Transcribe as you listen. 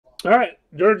All right,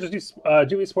 George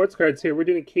Jimmy Sports Cards here. We're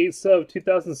doing a case of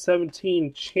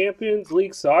 2017 Champions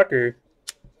League Soccer.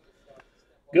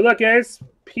 Good luck, guys.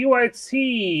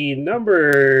 PYT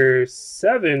number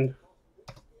 7.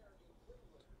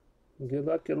 Good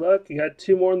luck, good luck. You got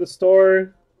 2 more in the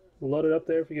store. Load it up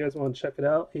there if you guys want to check it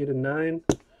out. 8 and 9.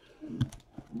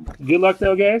 Good luck,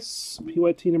 though, guys.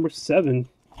 PYT number 7.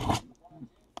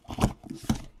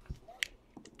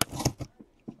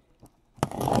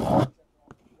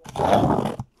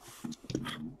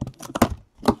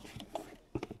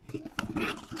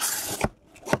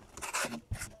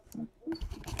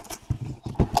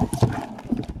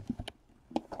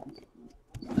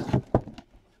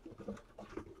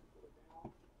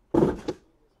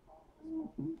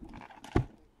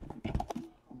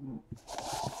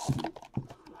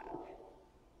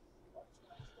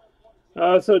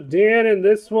 So Dan, in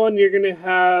this one, you're gonna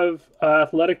have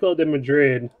Atletico de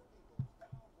Madrid.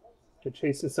 You're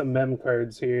chasing some mem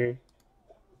cards here.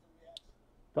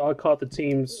 But I'll call it the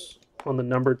teams on the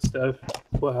numbered stuff.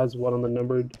 What has what on the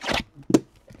numbered?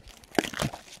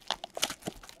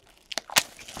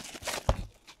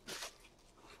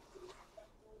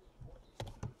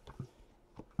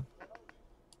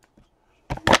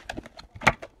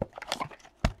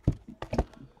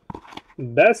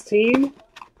 Best team?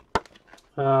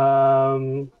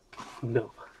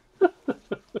 No.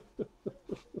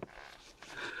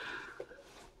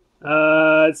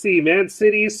 Let's see. Man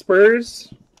City,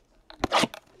 Spurs.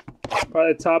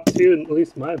 Probably the top 2, at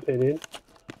least in my opinion.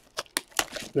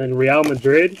 Then Real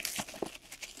Madrid.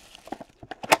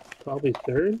 Probably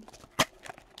 3rd.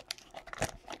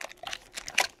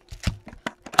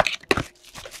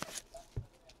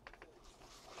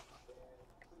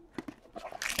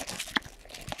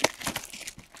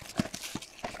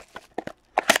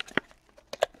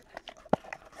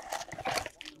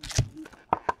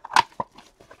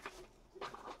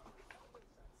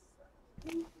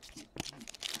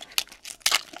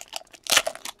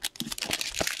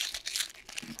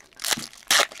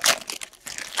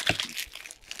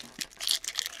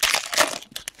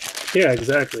 Yeah,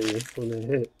 exactly. When they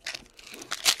hit.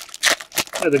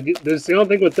 Yeah, the only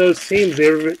thing with those teams,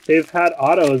 they've had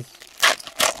autos.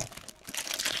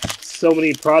 So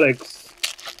many products.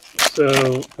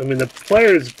 So, I mean, the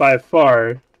players by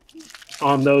far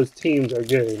on those teams are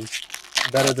good.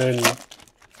 Better than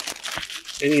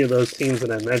any of those teams that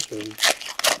I mentioned.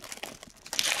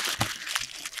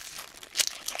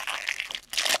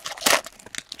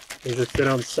 They just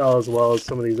don't sell as well as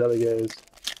some of these other guys.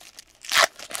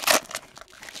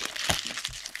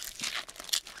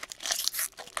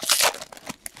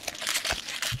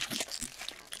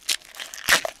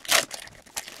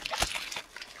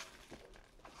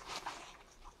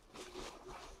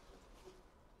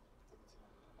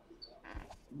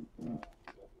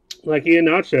 Like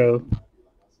Iheanacho. I'm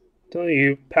telling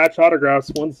you, patch autographs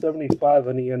 175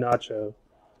 on Iheanacho.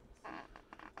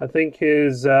 I think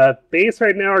his base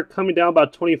right now are coming down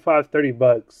about 25-30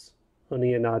 bucks on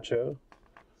Iheanacho.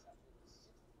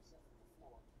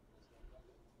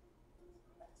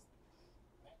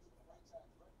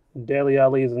 Dele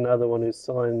Alli is another one who's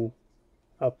selling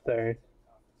up there.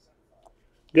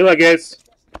 Good luck, guys.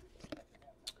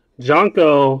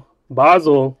 Jonko,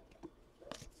 Basel.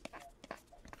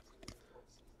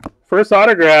 First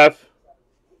autograph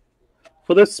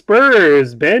for the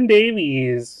Spurs, Ben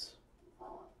Davies.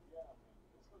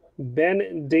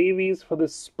 Ben Davies for the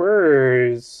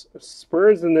Spurs.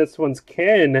 Spurs in this one's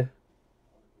Ken.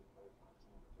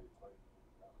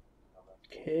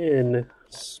 Ken,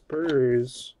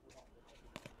 Spurs.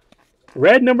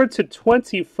 Red number to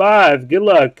 25. Good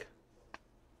luck.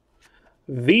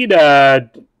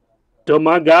 Vida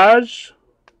Domagaj.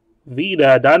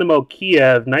 Vida, Dynamo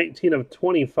Kiev, 19 of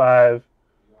 25.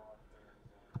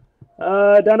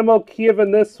 Dynamo Kiev in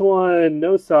this one,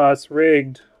 no sauce,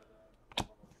 rigged.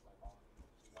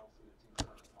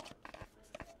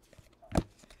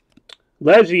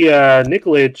 Legia,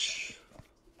 Nikolic.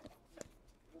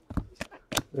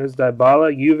 There's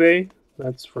Dybala, Juve.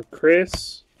 That's for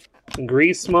Chris.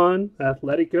 Griezmann,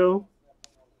 Atletico.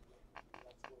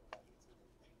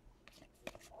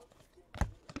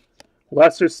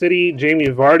 Leicester City, Jamie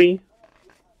Vardy.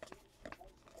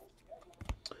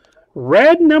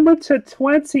 Red number to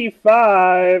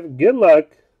 25. Good luck.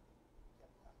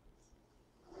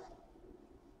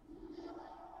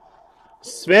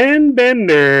 Sven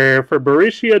Bender for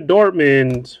Borussia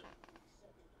Dortmund.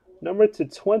 Number to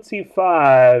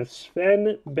 25.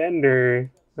 Sven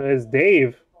Bender. That is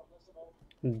Dave.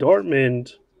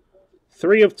 Dortmund.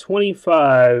 3 of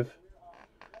 25.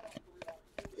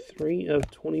 3 of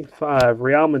 25.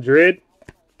 Real Madrid.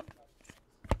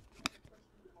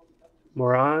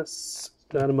 Moras,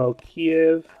 Dynamo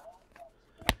Kiev.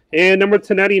 And number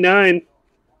 299,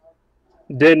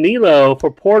 Danilo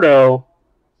for Porto.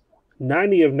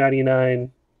 90 of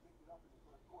 99.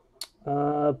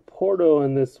 Porto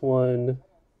in this one.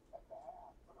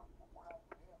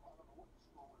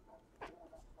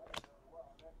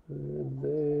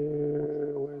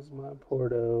 There, where's my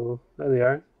Porto? There they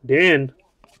are. Dan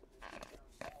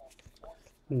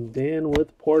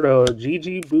with Porto.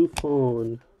 Gigi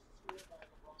Buffon.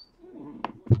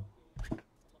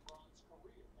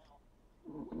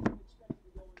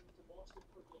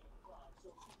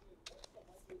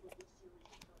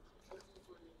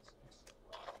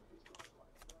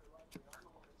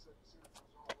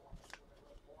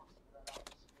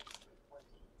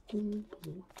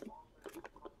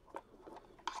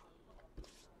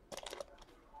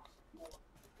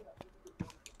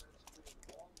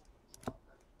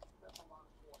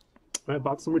 All right,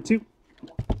 box number 2.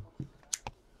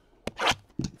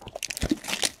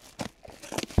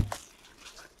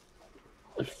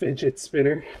 A fidget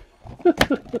spinner.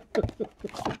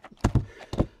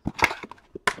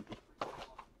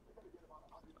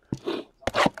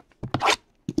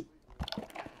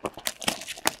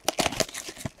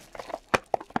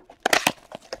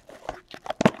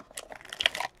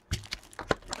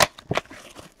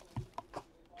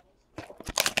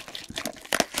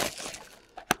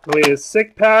 We have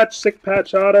sick patch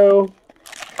auto,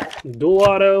 dual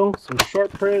auto, some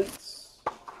short prints.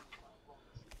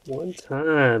 One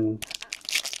time.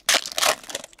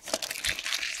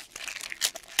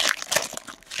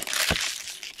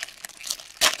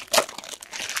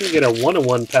 You get a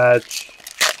 1-of-1 patch.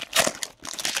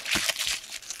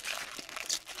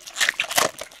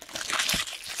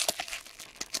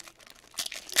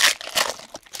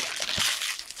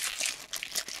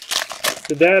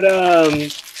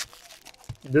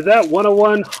 Did that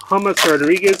 1-of-1 James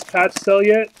Rodriguez patch sell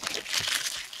yet?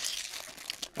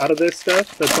 Out of this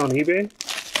stuff that's on eBay?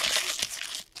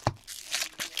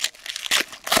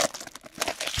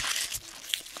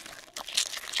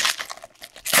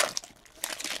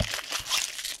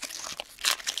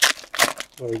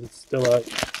 Or is it still up?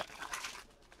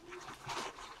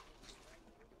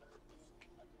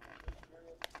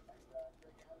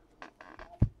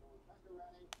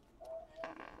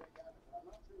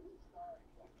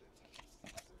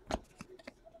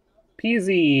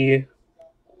 Peasy,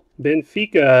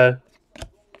 Benfica.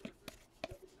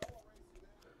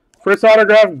 First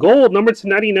autograph, gold, number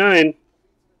 299.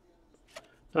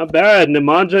 Not bad.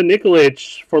 Nemanja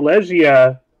Nikolic for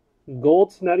Legia. Gold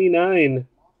 299.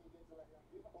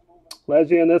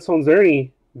 Legia, and this one's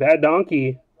Ernie. Bad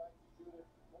Donkey.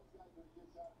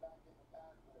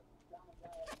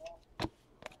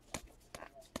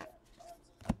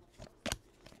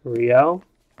 Real.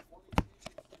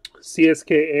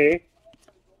 CSKA.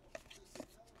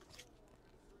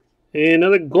 And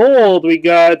another gold, we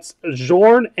got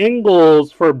Jorn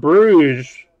Engels for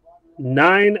Bruges.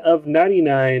 9 of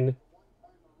 99.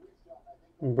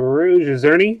 Bruges,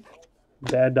 Ernie.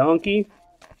 Bad Donkey.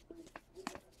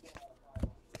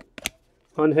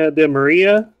 Angel Di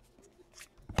Maria.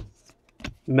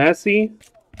 Messi.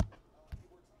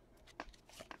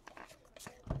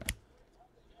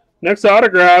 Next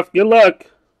autograph, good luck.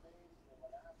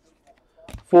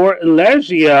 For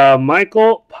Legia,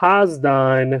 Michael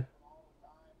Pazdan.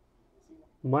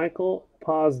 Michael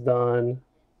Pazdan.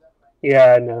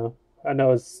 Yeah, I know. I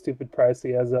know it's a stupid price he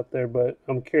has up there, but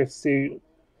I'm curious to see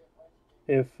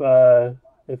if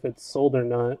it's sold or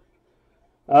not.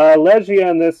 Legia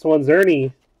on this one's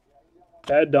Ernie.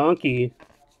 Bad Donkey.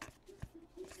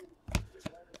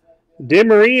 Di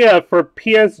Maria for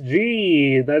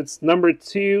PSG. That's number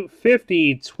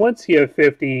 250. 20 of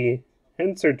 50.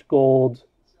 Insert gold.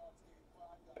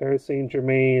 Paris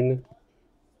Saint-Germain.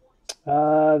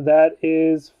 That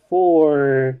is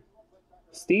for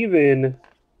Steven.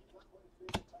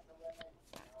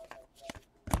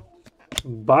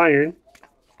 Bayern.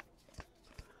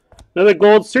 Another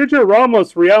gold. Sergio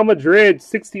Ramos, Real Madrid.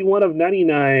 61 of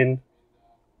 99.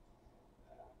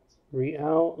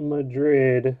 Real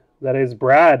Madrid. That is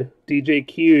Brad. DJ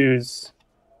Q's.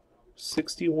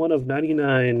 61 of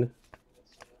 99.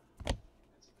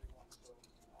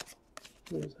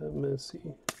 Where's that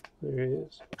Messi? There he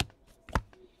is.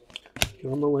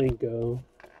 Yarmolenko.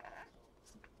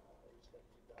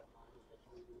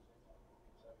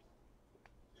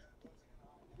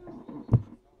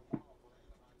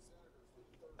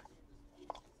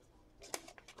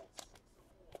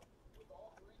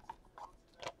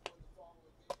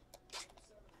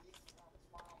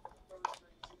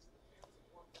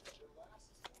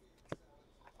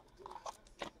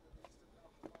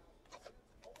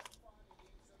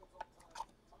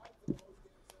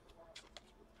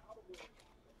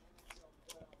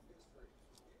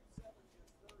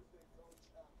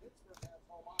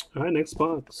 All right, next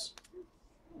box.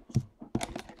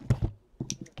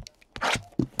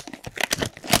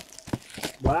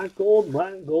 Black gold,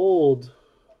 black gold.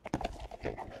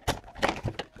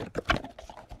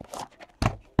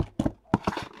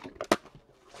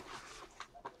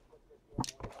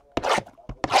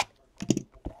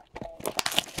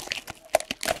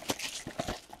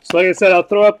 So like I said, I'll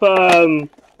throw up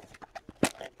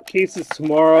cases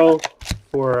tomorrow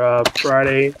for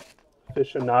Friday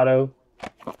aficionado.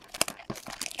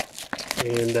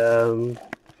 And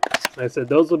like I said,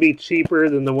 those will be cheaper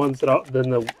than the ones that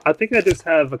I think I just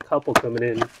have a couple coming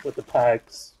in with the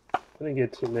packs. I didn't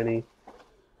get too many.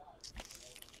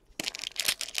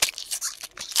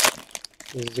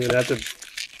 I'm gonna have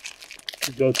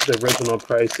to go to the original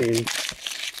pricing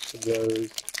of those.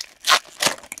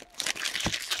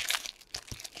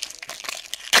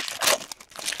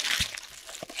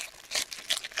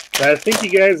 But I think you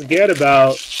guys get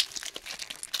about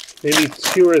maybe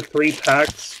 2 or 3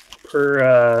 packs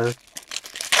per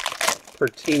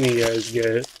team you guys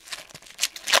get.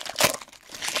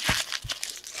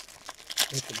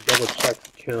 I have to double check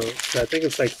the count. So I think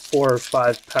it's like 4 or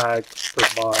 5 packs per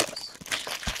box.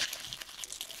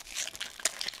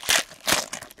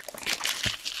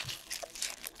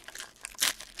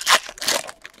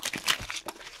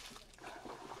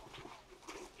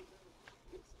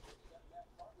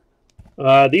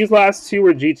 These last 2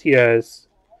 were GTS.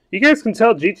 You guys can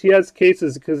tell GTS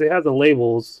cases because they have the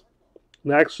labels.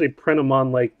 They actually print them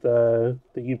on like the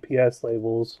UPS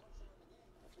labels.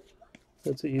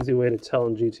 That's an easy way to tell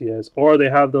in GTS. Or they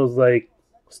have those like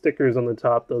stickers on the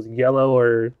top, those yellow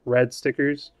or red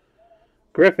stickers.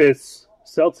 Griffiths,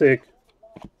 Celtic.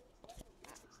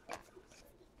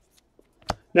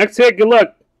 Next hit, good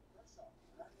luck.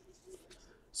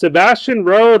 Sebastian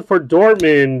Rode for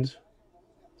Dortmund.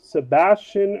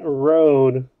 Sebastian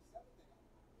Rode.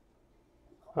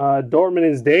 Dortmund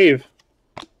is Dave.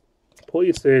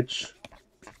 Pulisic.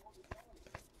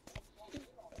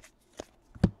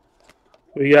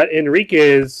 We got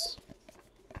Enriquez.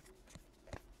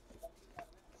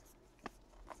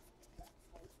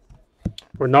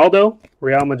 Ronaldo,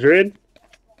 Real Madrid.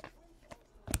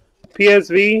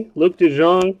 PSV, Luke de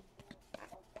Jong.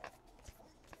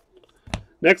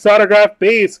 Next autograph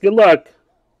base, good luck.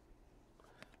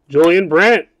 Julian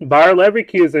Brandt, Bayer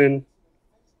Leverkusen.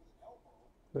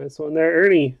 Nice one there,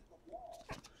 Ernie.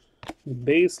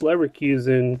 Base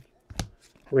Leverkusen.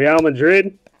 Real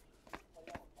Madrid.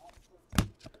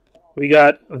 We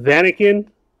got Vanaken.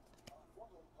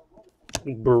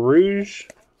 Bruges.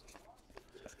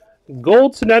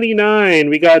 Gold to 99.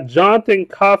 We got Jonathan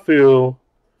Cafu.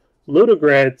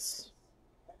 Ludogorets.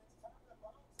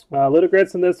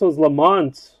 Ludogorets, and this was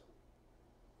Lamont.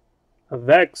 A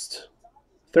Vexed.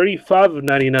 35 of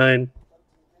 99.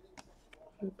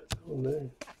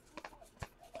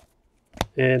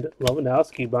 And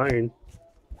Lewandowski, Bayern.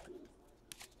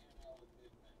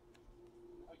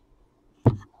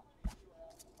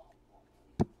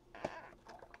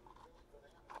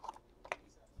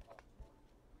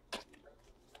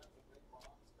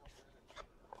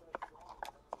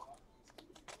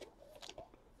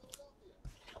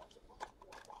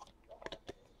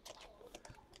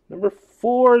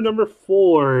 Number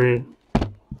four.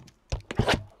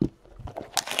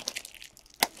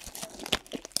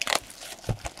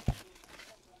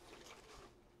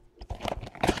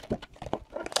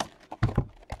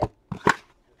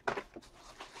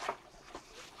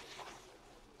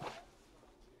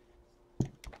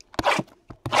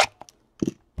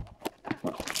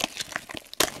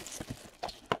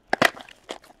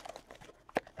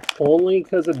 Only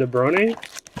because of De Bruyne?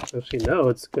 Actually, no,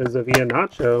 it's because of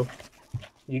Iheanacho.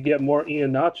 You get more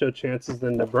Iheanacho chances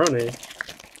than De Bruyne.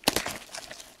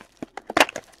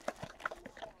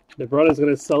 De Bruyne is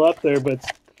going to sell up there, but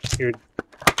you're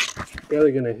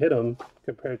barely going to hit him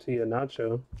compared to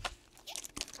Iheanacho.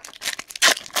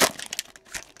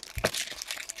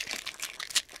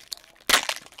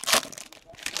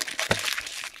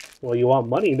 Well, you want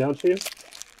money, don't you?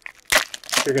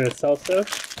 You're going to sell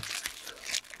stuff?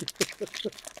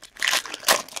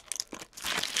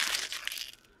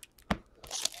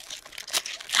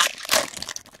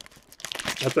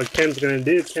 That's what Ken's going to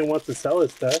do. Ken wants to sell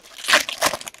his stuff.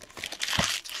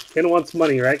 Ken wants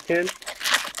money, right, Ken?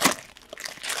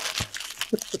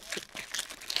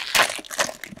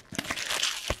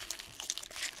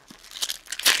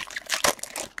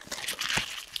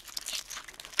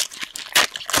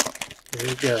 There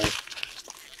you go.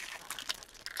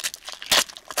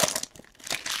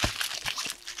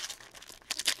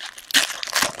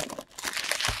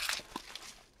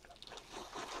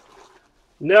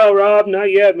 No, Rob,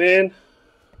 not yet, man.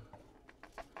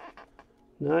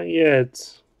 Not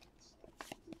yet.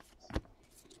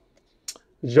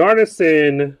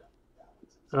 Jarnison.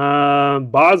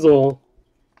 Basel.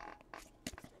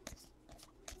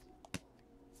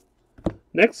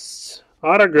 Next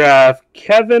autograph,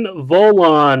 Kevin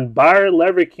Volon, Bayer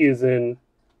Leverkusen.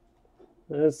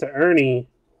 That's to Ernie.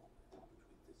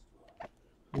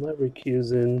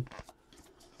 Leverkusen.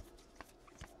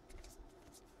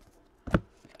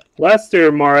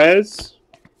 Lester Mares.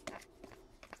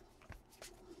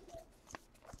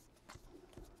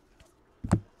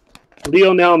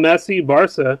 Lionel Messi,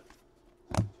 Barca.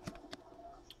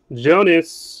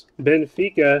 Jonas,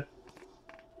 Benfica.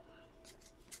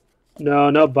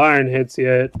 No Bayern hits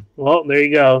yet. Well, there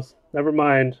you go. Never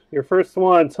mind. Your first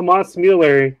one, Thomas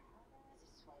Mueller.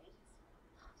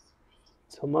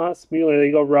 Thomas Mueller, there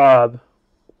you go, Rob.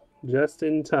 Just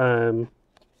in time.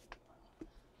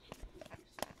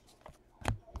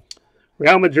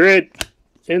 Real Madrid,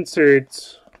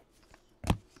 insert.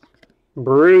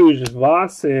 Bruges,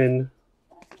 Vossen.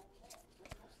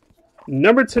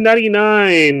 Number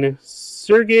 299,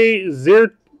 Sergei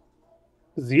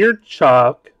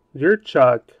Zirchuk,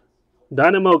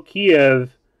 Dynamo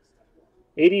Kiev,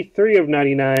 83 of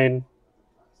 99.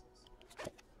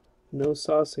 No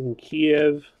sauce in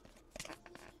Kiev.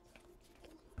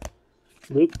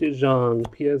 Luc de Jong,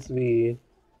 PSV.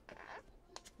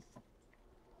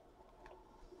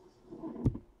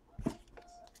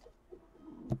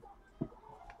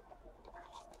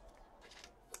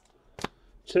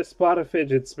 Just bought a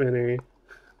fidget spinner.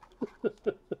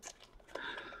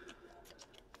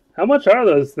 How much are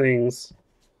those things?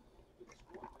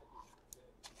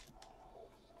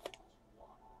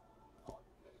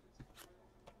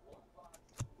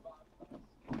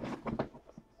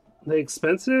 Are they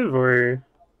expensive or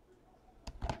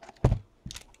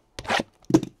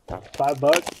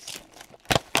 $5?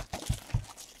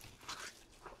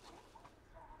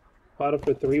 Bought it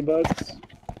for $3.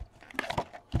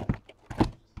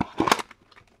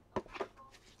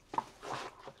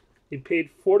 You paid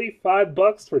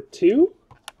 $45 for 2?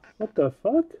 What the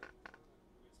fuck?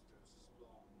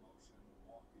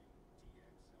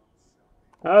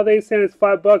 How are they saying it's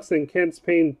 $5 and Kent's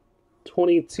paying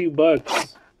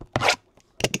 $22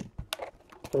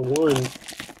 for one?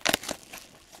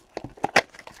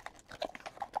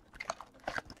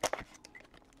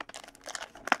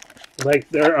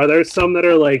 Like, are there some that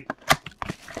are like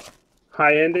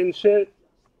high end and shit?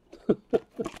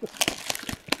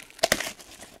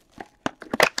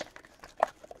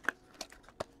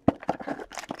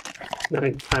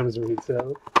 9 times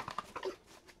retail.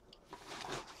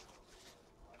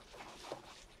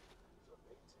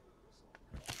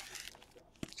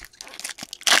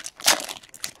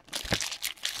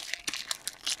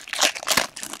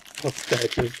 Oh,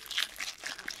 gotcha.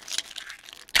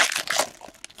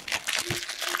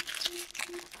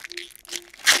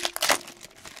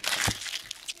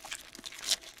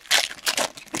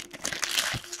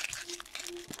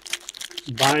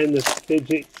 Buying this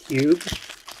fidget cube.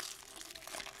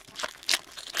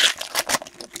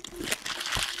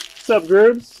 What's up,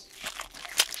 Groobs?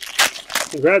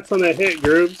 Congrats on that hit,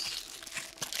 Groobs.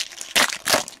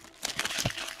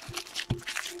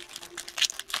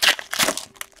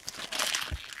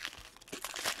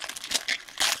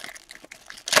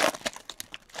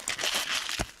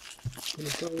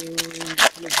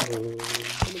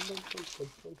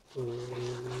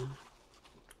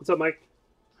 What's up, Mike?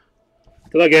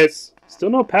 Good luck, guys. Still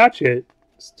no patch yet.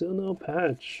 Still no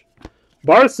patch.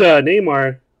 Barca,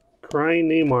 Neymar. Crying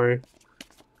Neymar.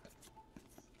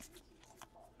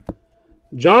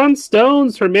 John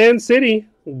Stones for Man City.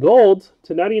 Gold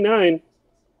to 99.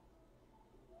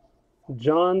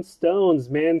 John Stones,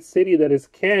 Man City. That is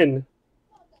Ken.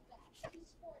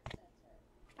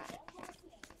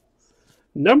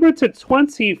 Number to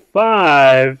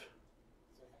 25.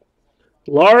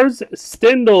 Lars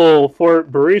Stindl for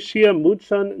Borussia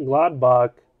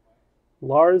Mönchengladbach.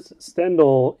 Lars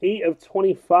Stindl, 8 of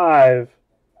 25.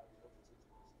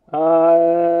 Who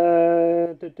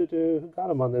got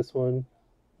him on this one?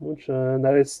 Munchen.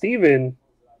 That is Steven.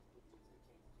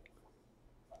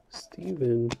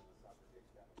 Steven.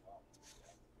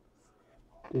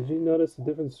 Did you notice the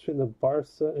difference between the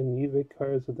Barca and Juve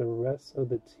cards with the rest of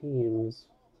the teams?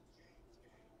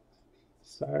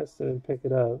 Cyrus didn't pick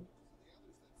it up.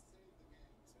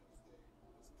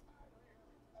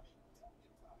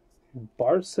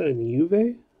 Barca and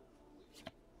Juve?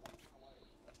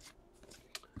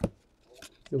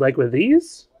 Like with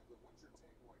these?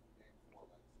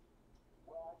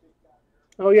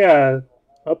 Oh yeah,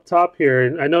 up top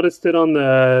here. I noticed it on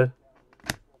the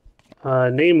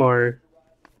Neymar.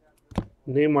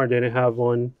 Neymar didn't have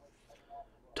one.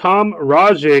 Tom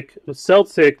Rajic,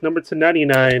 Celtic, number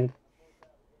 299.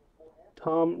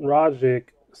 Tom Rajic,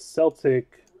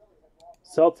 Celtic.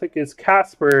 Celtic is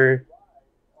Casper.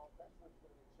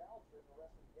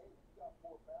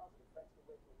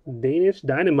 Danish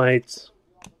Dynamite.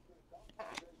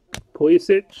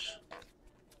 Pulisic.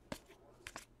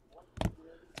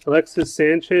 Alexis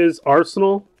Sanchez,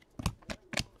 Arsenal.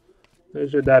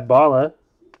 There's your Dybala.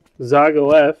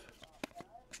 Zago F.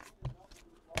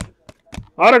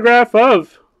 Autograph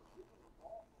of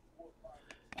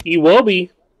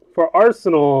Iwobi for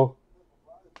Arsenal.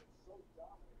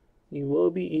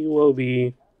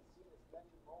 Iwobi.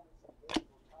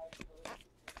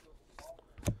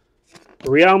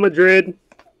 Real Madrid.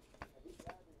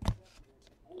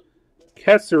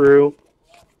 Kesseru.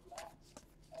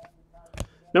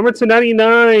 Number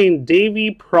 299,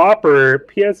 Davy Proper,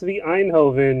 PSV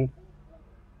Eindhoven.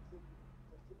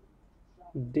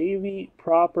 Davy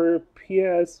Proper,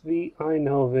 PSV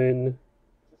Eindhoven.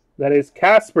 That is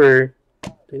Casper,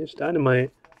 Danish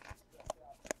Dynamite.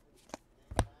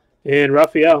 And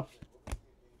Raphael.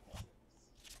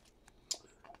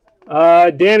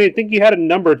 Dan, I think you had a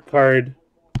numbered card.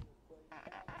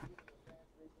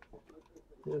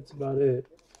 That's about it.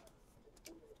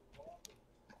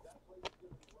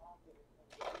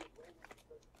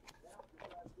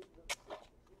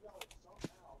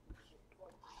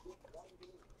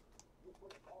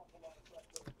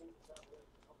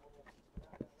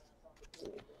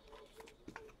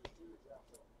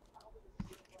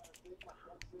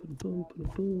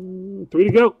 Three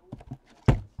to go.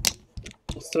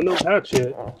 Still no patch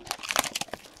yet.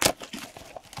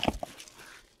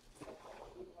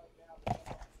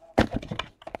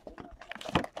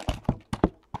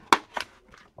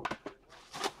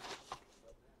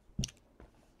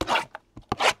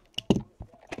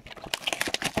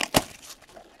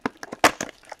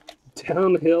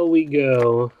 Downhill we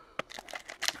go.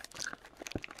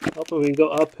 Hoping we can go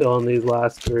uphill on these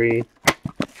last three.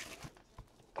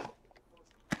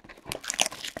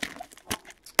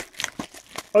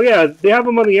 Oh yeah, they have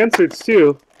them on the inserts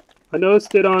too. I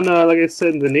noticed it on, like I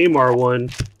said, the Neymar one.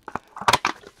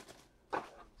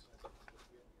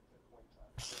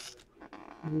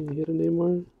 You hit a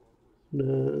Neymar?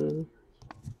 No.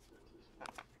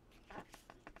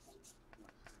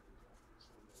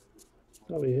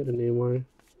 Probably hit a Neymar.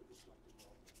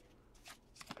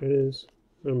 There it is.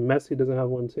 Oh, Messi doesn't have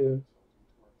one too.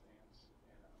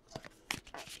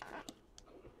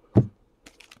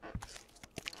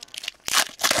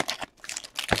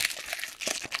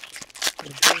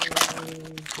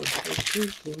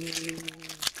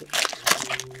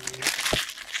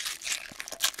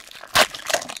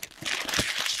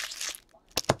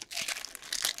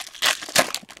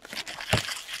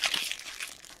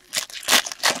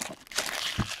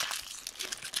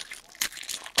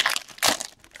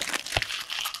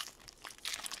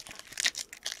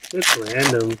 It's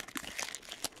random.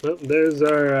 Oh, there's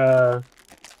our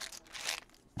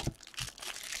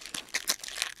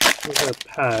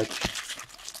patch.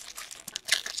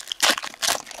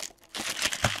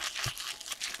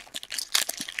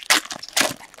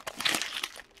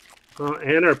 Oh,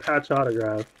 and our patch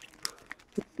autograph.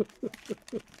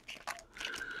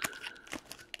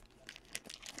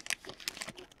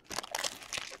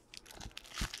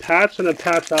 Patch and a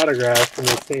patch autograph in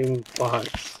the same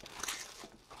box.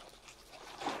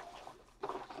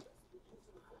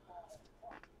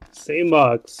 Same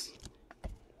box.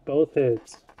 Both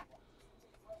hits.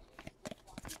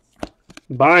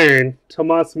 Bayern,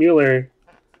 Thomas Mueller.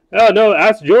 Oh no,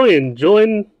 ask Julian.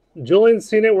 Julian's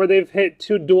seen it where they've hit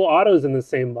two dual autos in the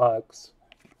same box.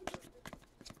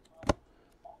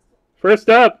 First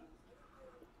up,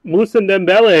 Moussa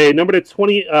Dembele, number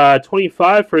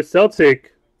 25 for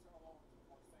Celtic.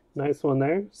 Nice one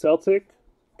there. Celtic,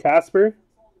 Casper,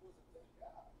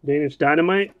 Danish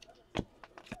Dynamite.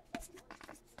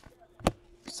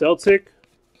 Celtic,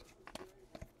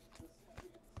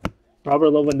 Robert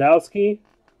Lewandowski,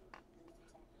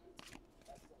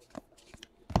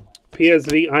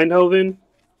 PSV Eindhoven.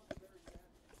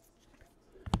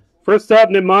 First up,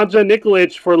 Nemanja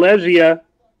Nikolic for Legia.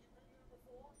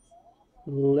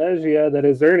 Legia, that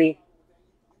is Ernie.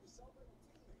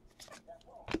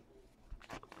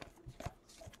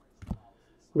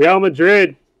 Real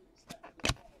Madrid.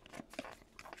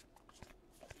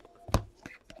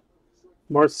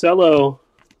 Marcelo.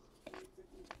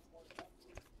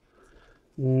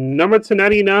 Number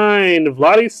 299,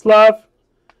 Vladislav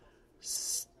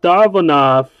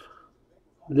Stavanov.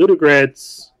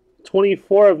 Ludogorets.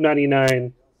 24 of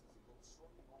 99.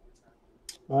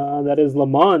 That is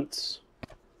Lamont.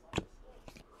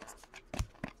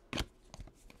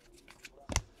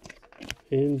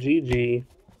 And GG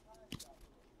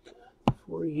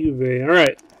for Juve. All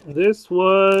right, this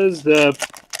was the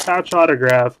patch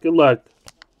autograph. Good luck.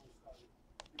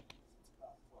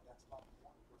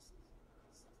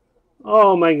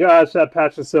 Oh my gosh, that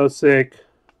patch is so sick.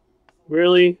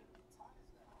 Really?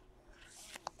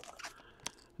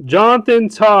 Jonathan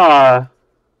Tah.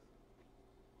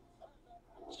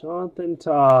 Jonathan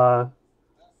Tah.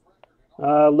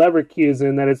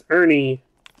 Leverkusen, that is Ernie.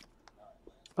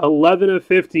 11 of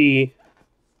 50.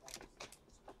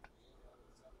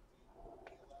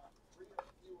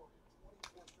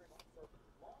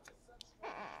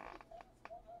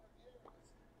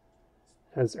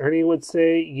 As Ernie would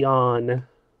say, yawn.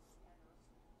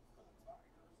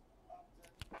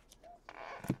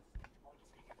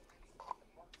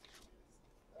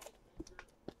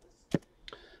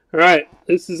 All right,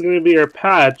 this is going to be our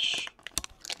patch.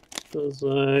 Goes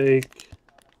like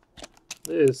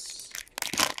this.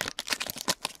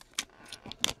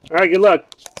 All right, good luck.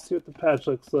 Let's see what the patch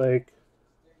looks like.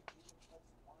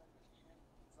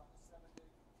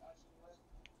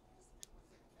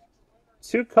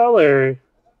 Two color.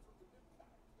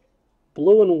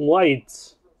 Blue and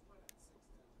white.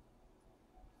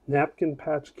 Napkin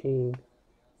Patch King.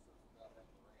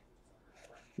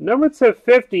 Number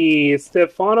 250,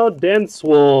 Stefano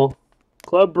Denswell,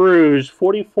 Club Bruges,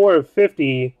 44 of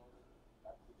 50.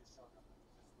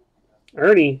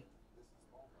 Ernie.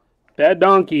 Bad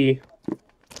Donkey.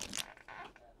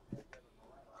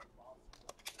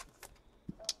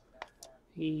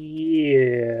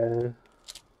 Yeah.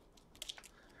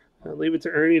 I'll leave it to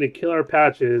Ernie to kill our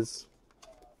patches.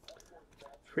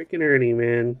 Freaking Ernie,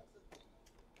 man.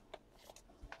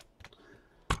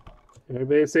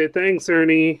 Everybody say thanks,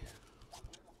 Ernie.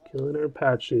 Killing our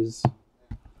patches.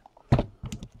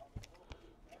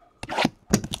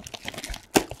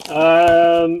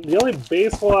 The only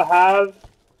baseball I have...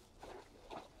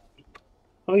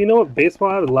 Oh, you know what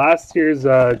baseball I have? Last year's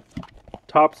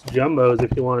Topps Jumbos,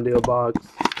 if you want to do a box.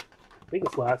 I think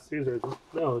it's last year's or...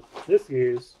 No, this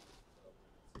year's.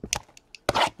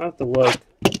 I'll have to look.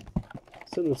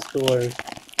 It's in the store.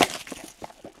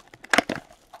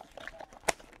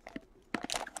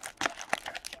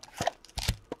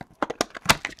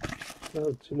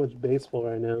 Oh, too much baseball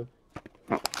right now.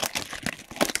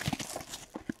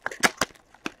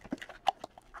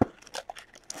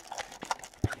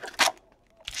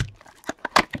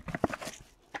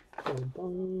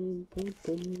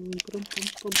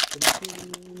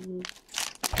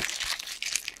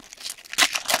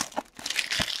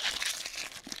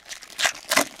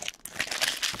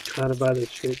 Try to buy the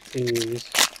shit teams.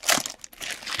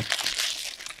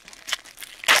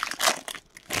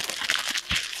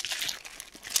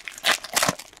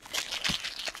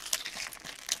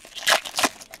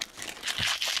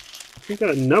 He's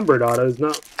got a numbered auto. It's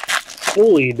not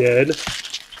fully dead.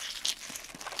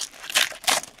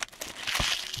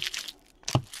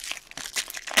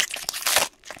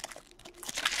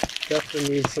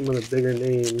 Definitely needs some of the bigger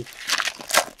names.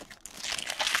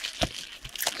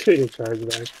 Take a charge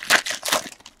back.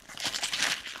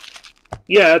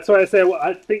 Yeah, that's what I said. Well,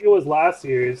 I think it was last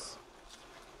year's.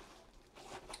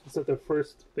 Is that the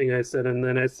first thing I said? And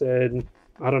then I said,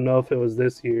 I don't know if it was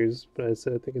this year's, but I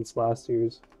said I think it's last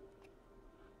year's.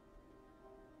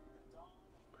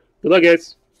 Good luck,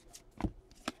 guys.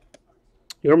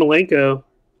 Yarmolenko,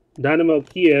 Dynamo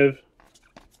Kiev.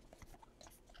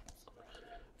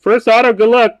 First auto, good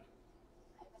luck.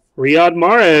 Riyad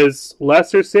Mahrez,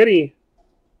 Leicester City.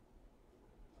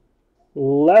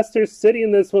 Leicester City,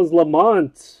 and this was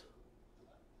Lamont.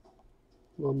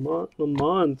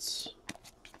 Lamont.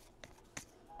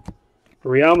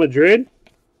 Real Madrid.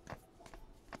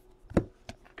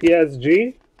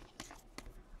 PSG.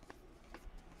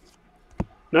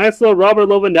 Nice little Robert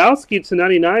Lewandowski to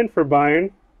 99 for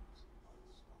Bayern.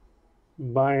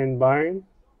 Bayern.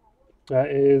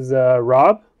 That is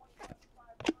Rob.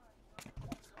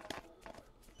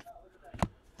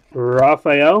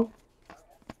 Raphael.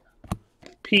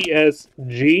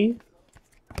 PSG.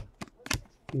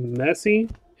 Messi.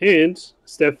 And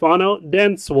Stefano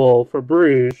Denswell for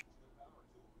Bruges.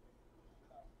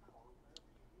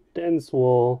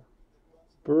 Denswell.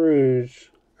 Bruges.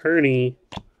 Ernie.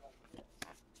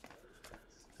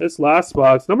 This last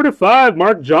box. Number 5,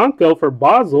 Mark Jonko for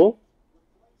Basel.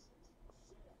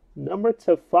 Number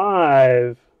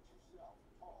 5.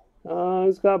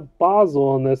 He's got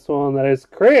Basel in this one. That is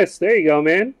Chris. There you go,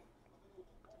 man.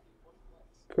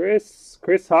 Chris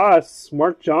Haas.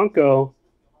 Mark Jonko.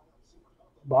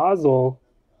 Basel.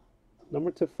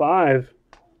 Number 5.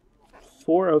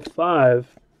 4 of 5.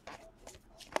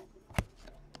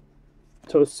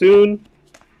 Tosun.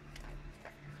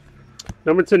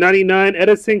 Number 299,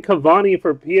 Edison Cavani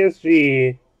for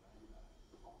PSG.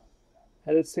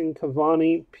 Edison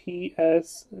Cavani,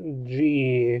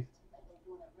 PSG.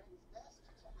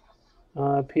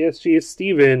 PSG is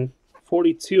Steven,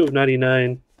 42 of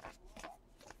 99.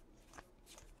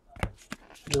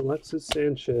 And Alexis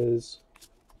Sanchez.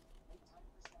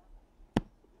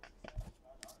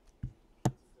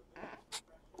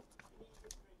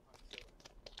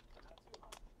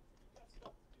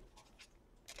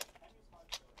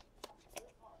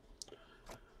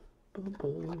 Bum,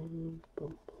 bum,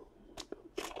 bum,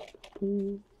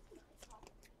 bum.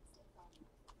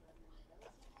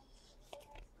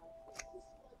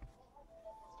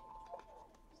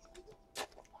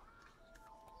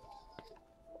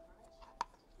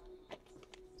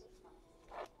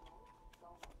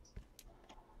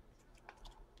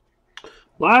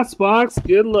 Last box,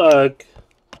 good luck.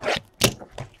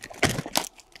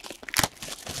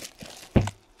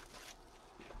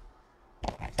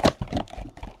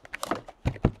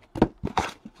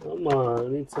 Come on, I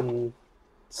need some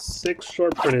 6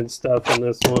 short printed stuff on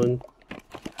this one.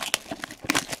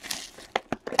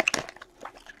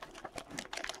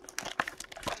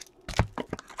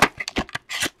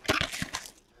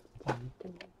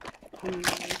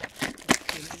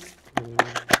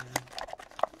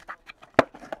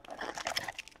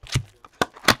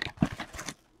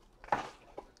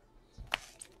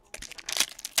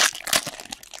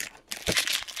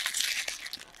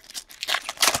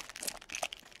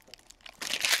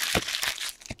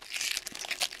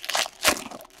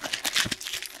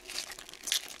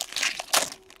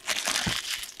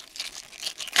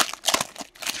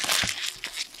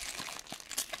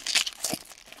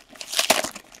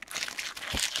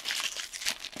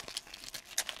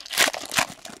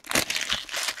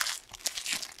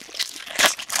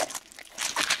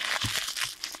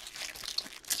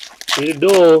 Need a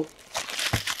duel.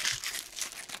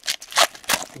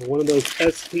 One of those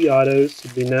SP autos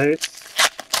would be nice.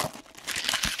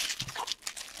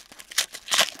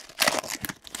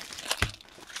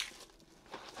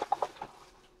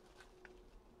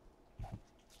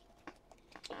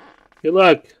 Good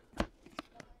luck.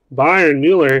 Bayern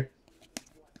Mueller.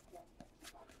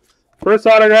 First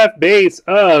autograph base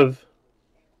of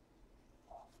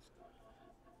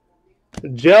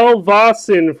Gel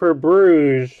Vossen for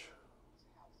Bruges.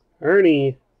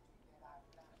 Ernie.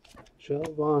 Gel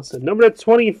Vossen. Number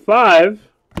 25.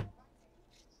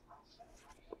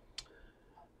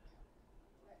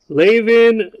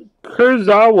 Lavin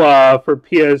Kurzawa for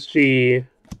PSG.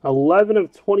 11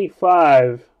 of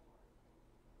 25.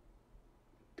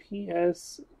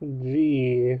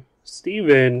 PSG.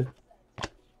 Steven.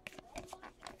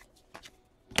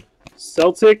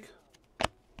 Celtic.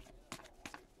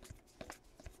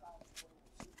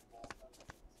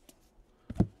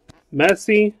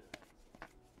 Messi.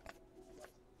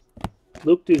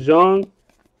 Luc de Jong.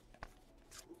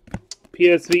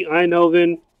 PSV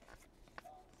Eindhoven.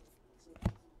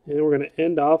 And we're going to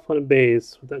end off on a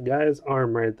base with that guy's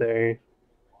arm right there.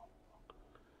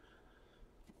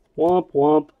 Womp,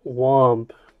 womp,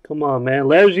 womp. Come on, man.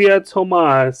 Legia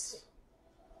Tomas.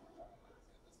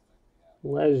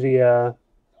 Legia.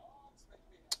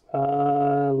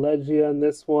 Legia in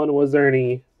this one was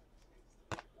Ernie.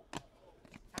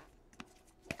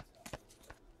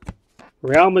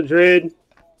 Real Madrid.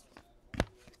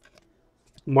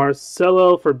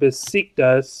 Marcelo for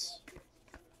Besiktas.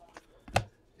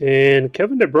 And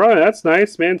Kevin De Bruyne. That's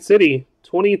nice. Man City.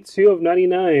 22 of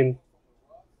 99.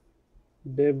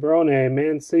 De Bruyne.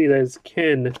 Man City. That is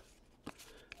Ken.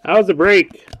 That was a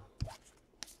break.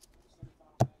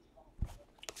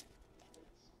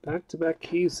 Back-to-back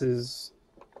cases.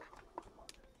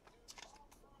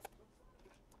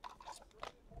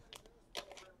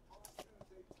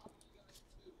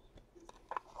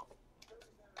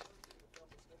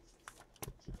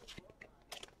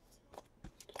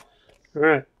 All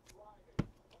right.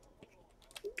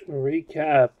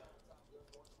 Recap.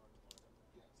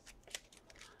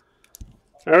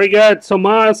 All right, we got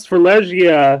Tomas for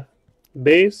Legia.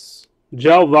 Base.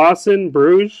 Gel Vossen,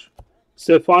 Bruges.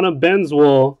 Stefano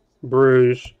Benzwell,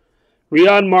 Bruges.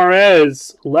 Riyad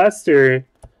Mahrez, Leicester.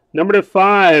 Number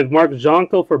 5, Mark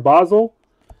Jonko for Basel.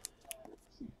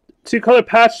 2-color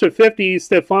patch to 50,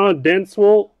 Stefano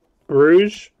Benzwell,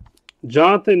 Bruges.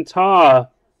 Jonathan Tah,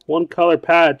 1-color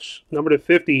patch, number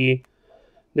 50.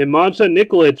 Nemanja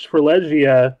Nikolic for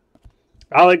Legia.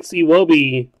 Alex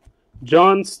Iwobi.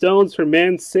 John Stones for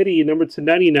Man City, number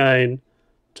 299.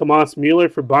 Thomas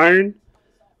Müller for Bayern.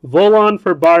 Volon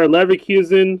for Bayer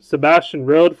Leverkusen. Sebastian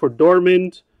Rode for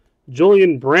Dortmund.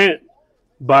 Julian Brandt,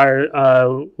 Bayer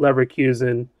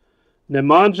Leverkusen.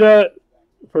 Nemanja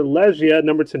for Legia,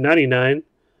 number /99.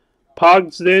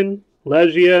 Pogsden,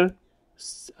 Legia,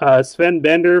 Sven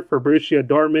Bender for Borussia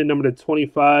Dortmund, number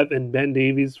 /25, and Ben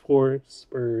Davies for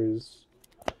Spurs.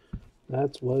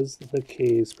 That was the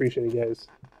case. Appreciate it, guys.